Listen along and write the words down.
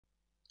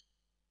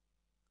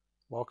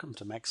Welcome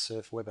to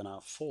MaxSurf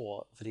Webinar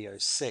 4, Video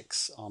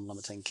 6 on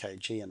limiting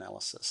kg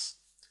analysis.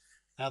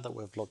 Now that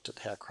we've looked at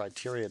how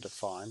criteria are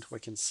defined,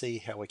 we can see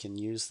how we can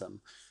use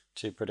them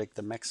to predict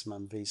the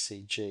maximum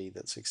VCG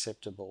that's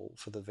acceptable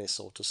for the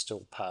vessel to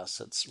still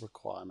pass its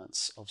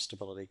requirements of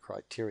stability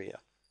criteria.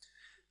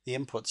 The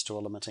inputs to a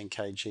limiting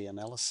kg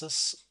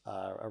analysis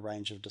are a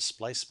range of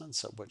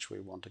displacements at which we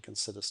want to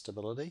consider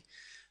stability,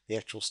 the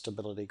actual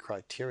stability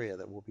criteria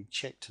that will be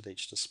checked at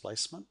each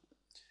displacement,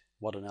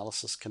 what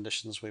analysis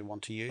conditions we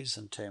want to use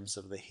in terms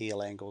of the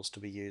heel angles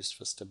to be used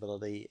for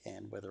stability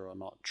and whether or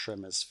not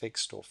trim is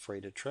fixed or free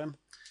to trim.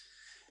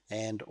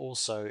 And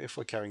also, if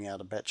we're carrying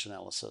out a batch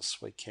analysis,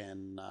 we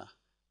can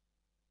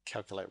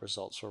calculate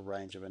results for a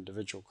range of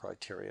individual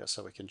criteria,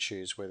 so we can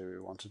choose whether we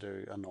want to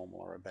do a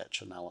normal or a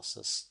batch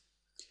analysis.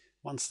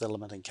 Once the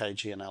limiting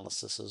kg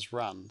analysis is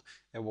run,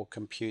 it will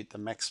compute the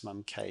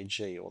maximum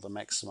kg, or the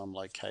maximum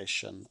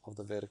location of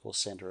the vertical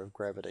center of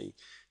gravity,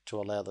 to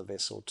allow the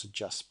vessel to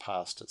just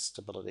pass its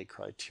stability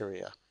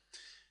criteria.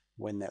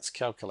 When that's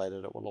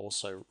calculated, it will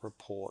also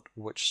report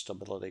which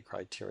stability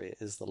criteria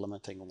is the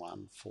limiting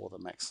one for the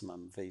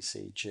maximum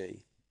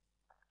VCG.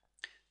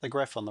 The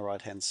graph on the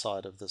right hand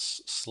side of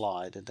this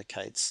slide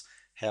indicates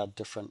how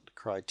different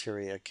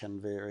criteria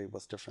can vary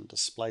with different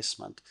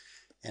displacement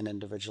and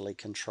individually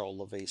control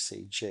the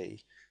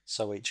VCG.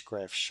 So each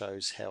graph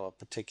shows how a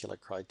particular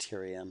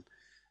criterion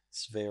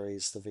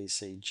varies the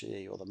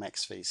VCG, or the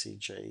max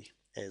VCG,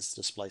 as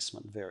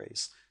displacement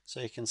varies. So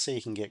you can see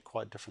you can get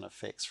quite different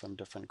effects from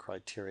different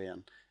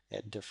criterion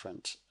at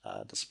different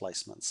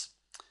displacements.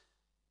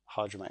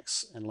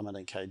 Hydromax and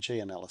limiting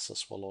kg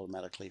analysis will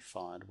automatically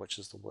find which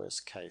is the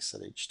worst case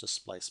at each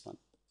displacement.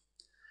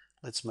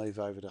 Let's move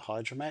over to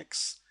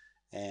Hydromax,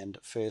 and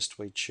first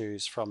we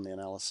choose from the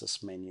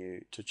analysis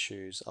menu to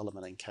choose a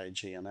limiting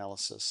kg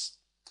analysis.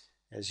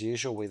 As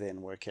usual, we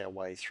then work our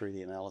way through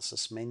the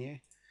analysis menu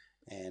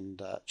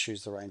and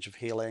choose the range of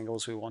heel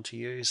angles we want to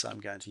use. I'm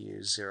going to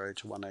use 0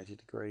 to 180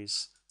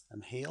 degrees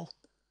in heel.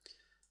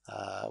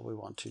 We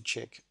want to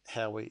check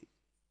how we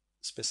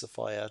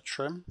specify our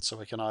trim, so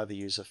we can either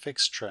use a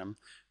fixed trim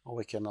or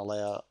we can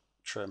allow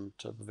trim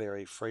to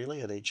vary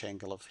freely at each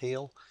angle of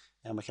heel,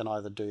 and we can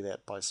either do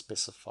that by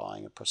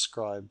specifying a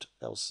prescribed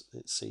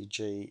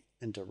LCG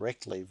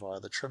indirectly via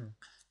the trim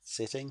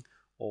setting,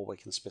 or we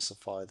can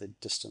specify the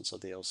distance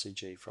of the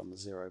LCG from the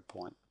 0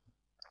 point.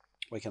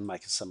 We can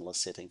make a similar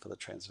setting for the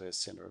transverse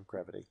center of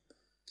gravity.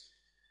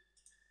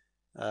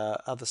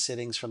 Other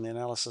settings from the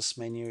analysis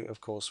menu, of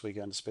course, we're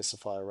going to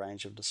specify a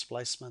range of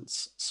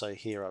displacements. So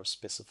here I've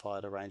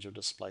specified a range of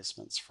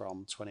displacements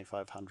from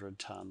 2,500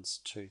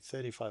 tons to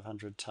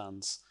 3,500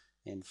 tons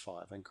in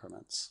 5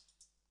 increments.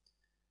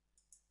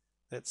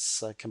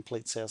 That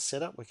completes our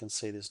setup. We can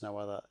see there's no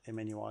other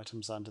menu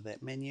items under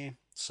that menu,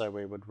 so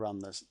we would run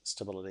the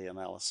stability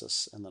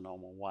analysis in the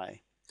normal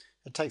way.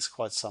 It takes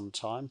quite some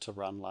time to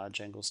run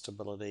large angle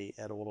stability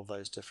at all of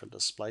those different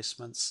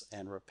displacements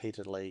and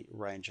repeatedly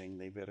ranging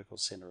the vertical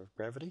center of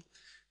gravity.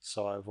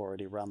 So I've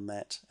already run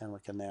that, and we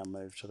can now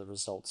move to the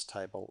results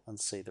table and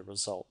see the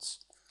results.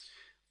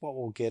 What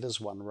we'll get is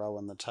one row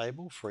in the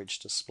table for each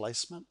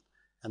displacement,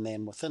 and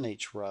then within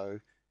each row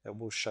it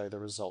will show the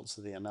results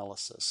of the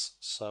analysis.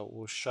 So it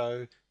will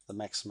show the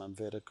maximum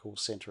vertical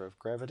center of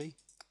gravity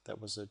that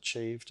was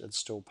achieved and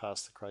still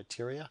passed the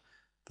criteria,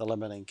 the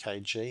limiting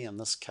kg, in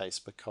this case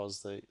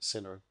because the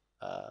center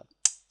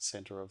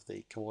of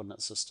the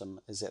coordinate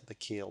system is at the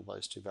keel,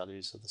 those two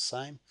values are the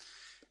same,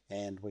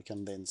 and we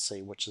can then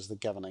see which is the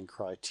governing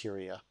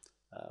criteria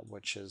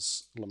which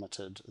has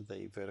limited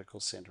the vertical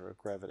center of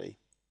gravity.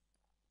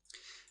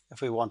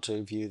 If we want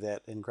to view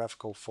that in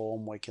graphical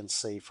form, we can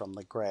see from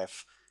the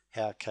graph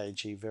how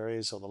kg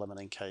varies, or the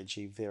limiting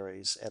kg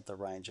varies at the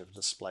range of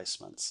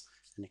displacements,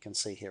 and you can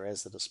see here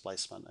as the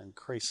displacement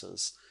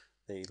increases,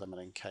 the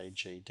limiting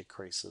kg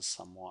decreases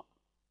somewhat.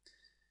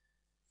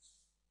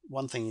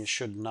 One thing you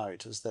should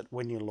note is that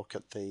when you look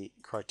at the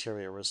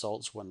criteria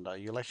results window,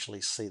 you'll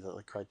actually see that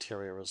the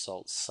criteria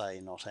results say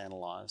not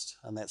analysed,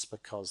 and that's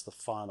because the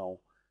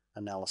final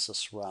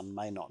analysis run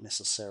may not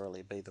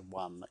necessarily be the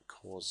one that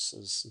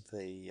causes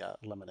the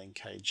limiting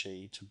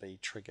kg to be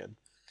triggered.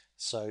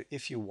 So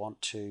if you want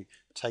to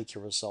take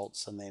your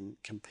results and then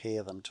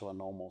compare them to a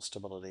normal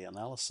stability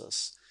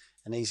analysis,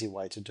 an easy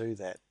way to do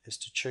that is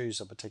to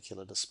choose a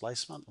particular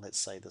displacement, let's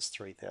say this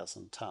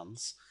 3,000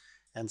 tons,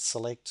 and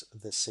select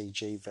the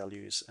CG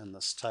values in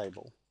this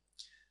table.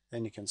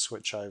 Then you can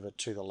switch over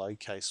to the load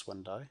case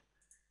window,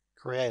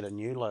 create a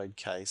new load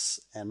case,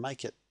 and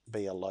make it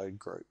be a load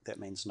group. That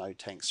means no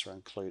tanks are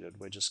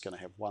included. We're just going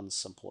to have one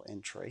simple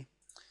entry.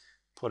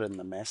 Put in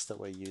the mass that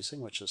we're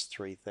using, which is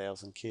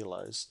 3,000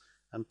 kilos,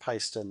 and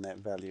paste in that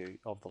value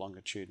of the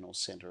longitudinal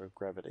center of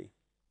gravity.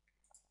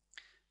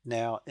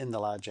 Now, in the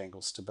large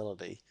angle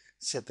stability,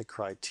 set the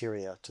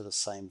criteria to the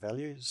same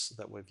values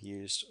that we've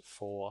used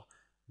for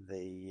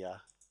the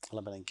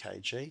limiting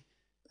kg,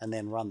 and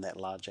then run that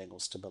large angle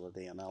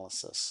stability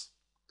analysis.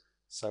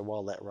 So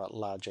while that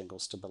large angle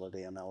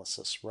stability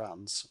analysis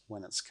runs,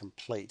 when it's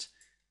complete,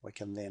 we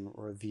can then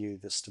review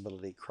the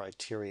stability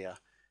criteria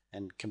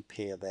and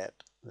compare that.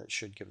 That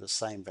should give the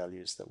same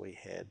values that we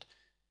had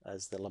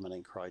as the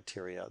limiting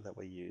criteria that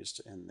we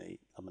used in the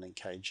limiting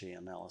kg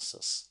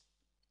analysis.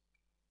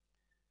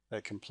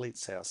 That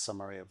completes our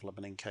summary of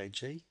limiting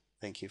kg.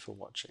 Thank you for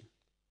watching.